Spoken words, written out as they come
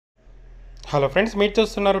Hello friends, మీరు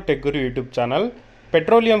చూస్తున్నారు tech గురు YouTube channel.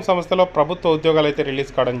 Petroleum సంస్థలో ప్రభుత్వ ఉద్యోగాలు అయితే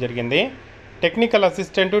రిలీజ్ కావడం జరిగింది. టెక్నికల్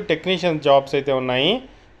అసిస్టెంట్, టెక్నీషియన్ జాబ్స్ అయితే ఉన్నాయి.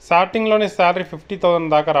 స్టార్టింగ్లోనే శాలరీ 50,000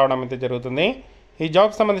 దాకా రావడం అయితే జరుగుతుంది. ఈ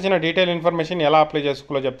జాబ్కి సంబంధించిన డీటెయిల్ ఇన్ఫర్మేషన్ ఎలా అప్లై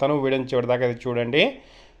చేసుకోవాలో చెప్తాను. వీడియోని చివరి దాకా అయితే చూడండి.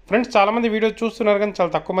 ఫ్రెండ్స్, చాలామంది వీడియో చూస్తున్నారు కానీ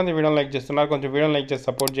చాలా తక్కువ మంది వీడియోని లైక్ చేస్తున్నారు. కొంచెం వీడియోని లైక్ చేసి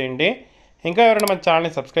సపోర్ట్ చేయండి. ఇంకా ఎవరైనా మన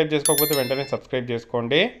ఛానల్ని సబ్స్క్రైబ్ చేసుకోకపోతే వెంటనే సబ్స్క్రైబ్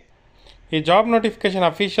చేసుకోండి. ఈ జాబ్ నోటిఫికేషన్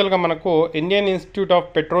అఫీషియల్గా మనకు ఇండియన్ ఇన్స్టిట్యూట్ ఆఫ్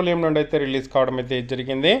పెట్రోలియం నుండి అయితే రిలీజ్ కావడం అయితే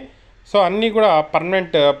జరిగింది. సో అన్నీ కూడా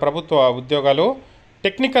పర్మనెంట్ ప్రభుత్వ ఉద్యోగాలు.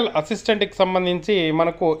 టెక్నికల్ అసిస్టెంట్కి సంబంధించి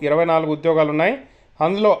మనకు 24 ఉద్యోగాలు ఉన్నాయి.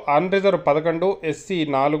 అందులో unreserved 11, SC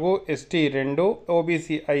 4, ST 2,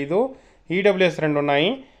 OBC 5, EWS 2 ఉన్నాయి.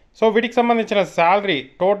 సో వీటికి సంబంధించిన శాలరీ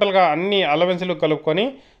టోటల్గా అన్ని అలవెన్స్లు కలుపుకొని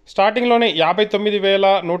స్టార్టింగ్లోనే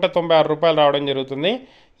 59,196 రూపాయలు రావడం జరుగుతుంది.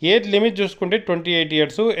 ఏజ్ లిమిట్ చూసుకుంటే 28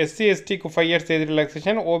 ఇయర్స్, ఎస్సీ ఎస్టీకి 5 years age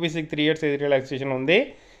relaxation, ఓబీసీకి 3 years age relaxation ఉంది.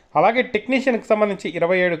 అలాగే టెక్నీషియన్కి సంబంధించి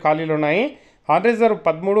 27 ఖాళీలు ఉన్నాయి. Unreserved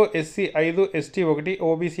 13, SC 5, ST 1,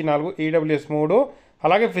 OBC 4, EWS 3.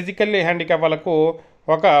 అలాగే ఫిజికల్లీ హ్యాండిక్యాప్ వాళ్ళకు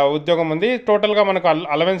ఒక ఉద్యోగం ఉంది. టోటల్గా మనకు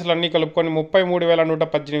అలవెన్స్లు అన్నీ కలుపుకొని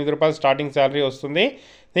 33,118 రూపాయలు స్టార్టింగ్ శాలరీ వస్తుంది.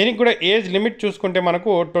 దీనికి కూడా ఏజ్ లిమిట్ చూసుకుంటే మనకు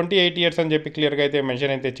 28 ఇయర్స్ అని చెప్పి క్లియర్గా అయితే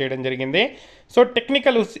మెన్షన్ అయితే చేయడం జరిగింది. సో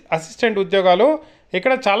టెక్నికల్ అసిస్టెంట్ ఉద్యోగాలు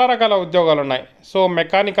ఇక్కడ చాలా రకాల ఉద్యోగాలు ఉన్నాయి. సో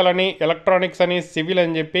మెకానికల్ అని, ఎలక్ట్రానిక్స్ అని, సివిల్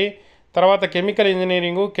అని చెప్పి, తర్వాత chemical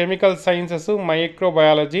engineering, chemical sciences,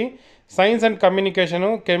 microbiology, science and communication,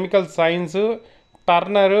 chemical science,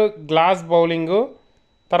 Turner, glass bowling,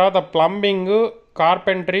 తర్వాత plumbing,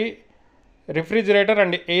 carpentry, refrigerator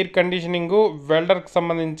and air కండిషనింగు, వెల్డర్కి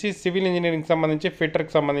సంబంధించి, సివిల్ ఇంజనీరింగ్కి సంబంధించి,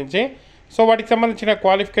 ఫిట్టర్కి సంబంధించి. సో వాటికి సంబంధించిన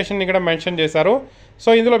క్వాలిఫికేషన్ ఇక్కడ మెన్షన్ చేశారు. సో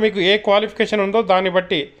ఇందులో మీకు ఏ క్వాలిఫికేషన్ ఉందో దాన్ని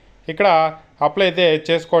బట్టి ఇక్కడ అప్లై అయితే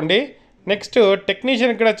చేసుకోండి. నెక్స్ట్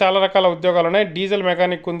టెక్నీషియన్ ఇక్కడ చాలా రకాల ఉద్యోగాలు ఉన్నాయి. డీజిల్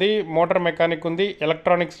మెకానిక్ ఉంది, మోటార్ మెకానిక్ ఉంది,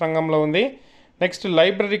 ఎలక్ట్రానిక్స్ రంగంలో ఉంది. నెక్స్ట్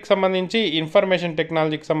లైబ్రరీకి సంబంధించి, ఇన్ఫర్మేషన్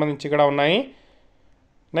టెక్నాలజీకి సంబంధించి ఇక్కడ ఉన్నాయి.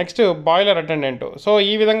 Next boiler attendant. సో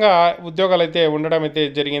ఈ విధంగా ఉద్యోగాలు అయితే ఉండడం అయితే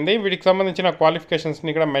జరిగింది. వీటికి సంబంధించిన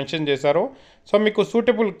క్వాలిఫికేషన్స్ని ఇక్కడ మెన్షన్ చేశారు. సో మీకు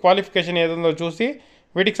సూటబుల్ క్వాలిఫికేషన్ ఏదుందో చూసి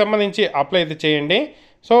వీటికి సంబంధించి అప్లై అయితే చేయండి.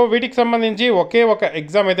 సో వీటికి సంబంధించి ఒకే ఒక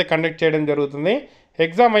ఎగ్జామ్ అయితే కండక్ట్ చేయడం జరుగుతుంది.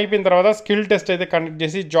 ఎగ్జామ్ అయిపోయిన తర్వాత స్కిల్ టెస్ట్ అయితే కండక్ట్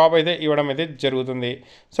చేసి జాబ్ అయితే ఇవ్వడం అయితే జరుగుతుంది.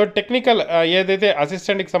 సో టెక్నికల్ ఏదైతే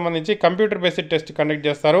అసిస్టెంట్కి సంబంధించి కంప్యూటర్ బేస్డ్ టెస్ట్ కండక్ట్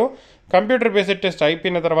చేస్తారు. కంప్యూటర్ బేస్డ్ టెస్ట్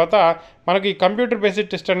అయిపోయిన తర్వాత మనకి కంప్యూటర్ బేస్డ్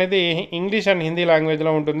టెస్ట్ అనేది ఇంగ్లీష్ అండ్ హిందీ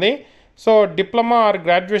లాంగ్వేజ్లో ఉంటుంది. So diploma or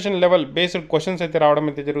graduation level based questions అయితే రావడం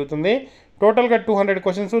అయితే జరుగుతుంది. టోటల్గా 200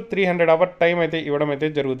 క్వశ్చన్స్, 300 అవర్ టైం అయితే ఇవ్వడం అయితే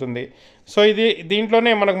జరుగుతుంది. సో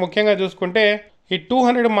దీంట్లోనే మనకు ముఖ్యంగా చూసుకుంటే ఈ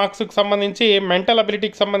 200 మార్క్స్కి సంబంధించి మెంటల్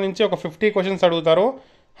అబిలిటీకి సంబంధించి ఒక 50 క్వశ్చన్స్ అడుగుతారు.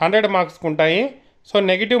 100 మార్క్స్కి ఉంటాయి. సో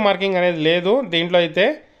నెగిటివ్ మార్కింగ్ అనేది లేదు దీంట్లో అయితే.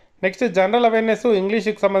 నెక్స్ట్ జనరల్ అవేర్నెస్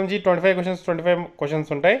ఇంగ్లీష్కి సంబంధించి 25 క్వశ్చన్స్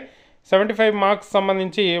ఉంటాయి. 75 మార్క్స్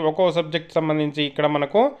సంబంధించి ఒక్కో సబ్జెక్ట్ సంబంధించి ఇక్కడ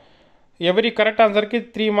మనకు ఎవరి కరెక్ట్ ఆన్సర్కి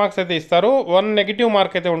 3 మార్క్స్ అయితే ఇస్తారు. 1 నెగిటివ్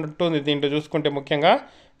మార్క్ అయితే ఉంటుంది దీంట్లో చూసుకుంటే ముఖ్యంగా.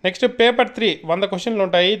 నెక్స్ట్ పేపర్ 3 100 క్వశ్చన్లు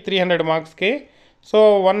ఉంటాయి 300 మార్క్స్కి. సో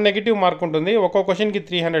 1 నెగిటివ్ మార్క్ ఉంటుంది. ఒక్కో క్వశ్చన్కి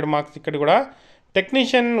 300 మార్క్స్. ఇక్కడ కూడా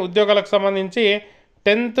టెక్నీషియన్ ఉద్యోగాలకు సంబంధించి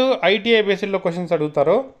 10th ఐటీఐ బేసిస్లో క్వశ్చన్స్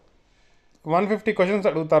అడుగుతారు. 150 క్వశ్చన్స్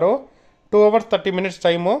అడుగుతారు. 2 hours 30 minutes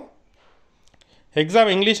time. Exam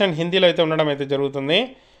English and హిందీలో అయితే ఉండడం అయితే జరుగుతుంది.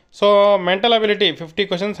 So mental ability 50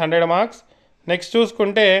 questions 100 marks. Next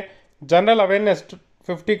చూసుకుంటే general awareness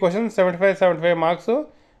 50 questions 75 marks.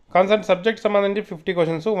 Concern subject సంబంధించి 50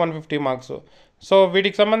 క్వశ్చన్స్ 150 మార్క్స్. సో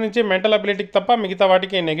వీటికి సంబంధించి మెంటల్ అబిలిటీకి తప్ప మిగతా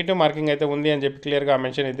వాటికి నెగిటివ్ మార్కింగ్ అయితే ఉంది అని చెప్పి క్లియర్గా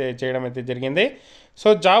మెన్షన్ అయితే చేయడం అయితే జరిగింది. సో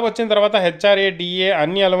జాబ్ వచ్చిన తర్వాత హెచ్ఆర్ఏ, డిఏ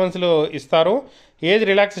అన్ని అలవెన్స్లు ఇస్తారు. ఏజ్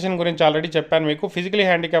రిలాక్సేషన్ గురించి ఆల్రెడీ చెప్పాను మీకు. ఫిజికలీ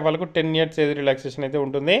హ్యాండిక్యాప్ వాళ్ళకు 10 ఇయర్స్ ఏజ్ రిలాక్సేషన్ అయితే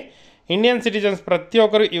ఉంటుంది. ఇండియన్ సిటిజన్స్ ప్రతి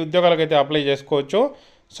ఒక్కరు ఈ ఉద్యోగాలకు అయితే అప్లై చేసుకోవచ్చు.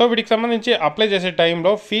 సో వీటికి సంబంధించి అప్లై చేసే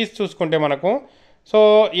టైంలో ఫీజు చూసుకుంటే మనకు సో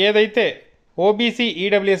ఏదైతే OBC,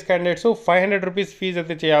 EWS candidates 500 rupees fee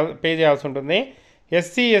అయితే పే చేయాల్సి ఉంటుంది.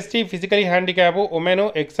 SC, ST, physically handicap, women,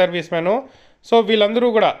 ex service menu, so వీళ్ళందరూ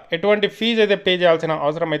కూడా ఎటువంటి ఫీజు అయితే పే చేయాల్సిన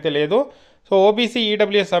అవసరం అయితే లేదు. సో ఓబీసీ,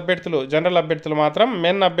 ఈడబ్ల్యూఎస్ అభ్యర్థులు, జనరల్ అభ్యర్థులు మాత్రం,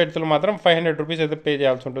 మెన్ అభ్యర్థులు మాత్రం 500 రూపీస్ అయితే పే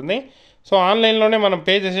చేయాల్సి ఉంటుంది. సో ఆన్లైన్లోనే మనం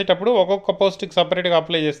పే చేసేటప్పుడు ఒక్కొక్క పోస్ట్కి సపరేట్గా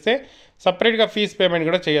అప్లై చేస్తే సపరేట్గా ఫీజు పేమెంట్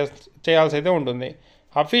కూడా చేయాల్సి అయితే ఉంటుంది.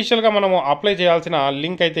 అఫీషియల్గా మనము అప్లై చేయాల్సిన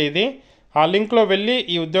లింక్ అయితే ఇది. ఆ లింక్లో వెళ్ళి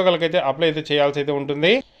ఈ ఉద్యోగాలకైతే అప్లై అయితే చేయాల్సి అయితే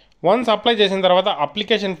ఉంటుంది. వన్స్ అప్లై చేసిన తర్వాత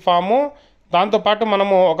అప్లికేషన్ ఫాము, దాంతోపాటు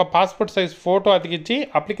మనము ఒక passport size photo అతికిచ్చి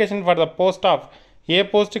application for the post of ఏ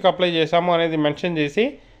పోస్ట్కి అప్లై చేశాము అనేది మెన్షన్ చేసి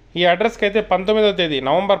ఈ అడ్రస్కి అయితే 19వ తేదీ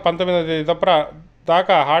నవంబర్ 19వ తేదీ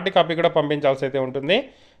దాకా హార్డ్ కాపీ కూడా పంపించాల్సి అయితే ఉంటుంది.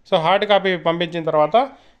 సో హార్డ్ కాపీ పంపించిన తర్వాత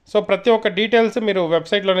సో ప్రతి ఒక్క డీటెయిల్స్ మీరు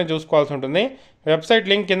వెబ్సైట్లోనే చూసుకోవాల్సి ఉంటుంది. వెబ్సైట్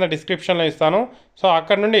లింక్ కింద డిస్క్రిప్షన్లో ఇస్తాను. సో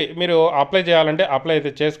అక్కడ నుండి మీరు అప్లై చేయాలంటే అప్లై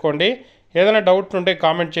అయితే చేసుకోండి. ఏదైనా డౌట్ ఉంటే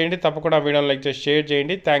కామెంట్ చేయండి. తప్పకుండా వీడియోని లైక్ చేసి షేర్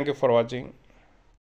చేయండి. Thank you for watching.